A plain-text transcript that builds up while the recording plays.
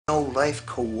life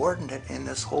coordinate in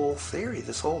this whole theory,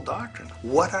 this whole doctrine.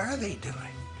 What are they doing?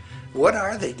 What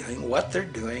are they doing? What they're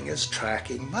doing is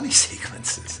tracking money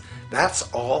sequences.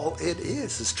 That's all it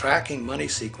is tracking money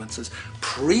sequences,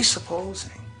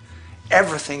 presupposing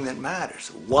everything that matters.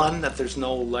 One, that there's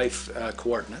no life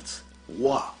coordinates.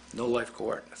 Wow, no life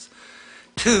coordinates.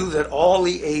 Two, that all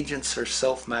the agents are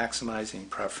self-maximizing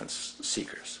preference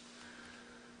seekers.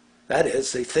 That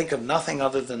is, they think of nothing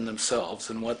other than themselves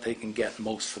and what they can get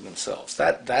most for themselves.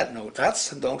 That's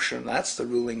the notion, that's the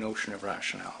ruling notion of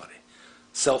rationality.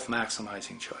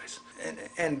 Self-maximizing choice.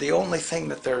 And the only thing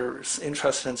that they're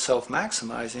interested in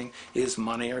self-maximizing is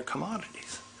money or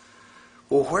commodities.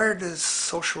 Well, where does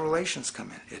social relations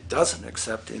come in? It doesn't,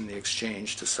 except in the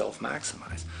exchange to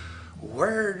self-maximize.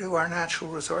 Where do our natural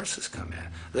resources come in?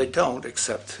 They don't,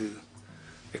 except to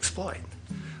exploit.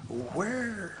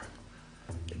 Where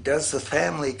does the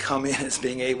family come in as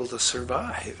being able to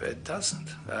survive? It doesn't.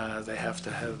 They have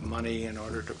to have money in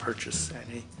order to purchase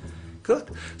any good.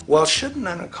 Well, shouldn't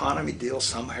an economy deal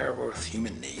somewhere with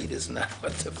human need? Isn't that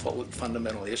what the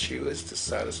fundamental issue is, to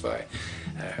satisfy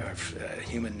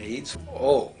human needs?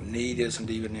 Oh, need isn't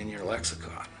even in your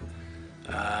lexicon.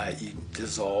 You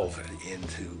dissolve it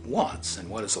into wants. And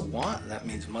what is a want? That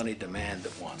means money demand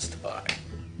that wants to buy.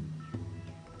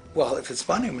 Well, if it's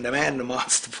money demand and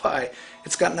wants to buy,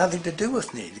 it's got nothing to do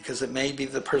with need, because it may be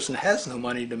the person has no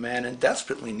money demand and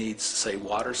desperately needs, say,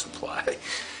 water supply.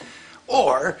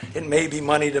 Or it may be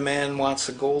money demand wants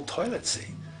a gold toilet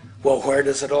seat. Well, where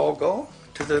does it all go?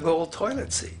 To the gold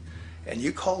toilet seat. And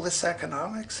you call this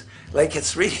economics? Like,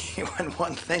 it's really, when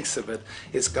one thinks of it,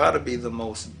 it's got to be the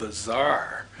most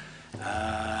bizarre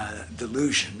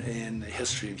delusion in the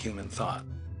history of human thought.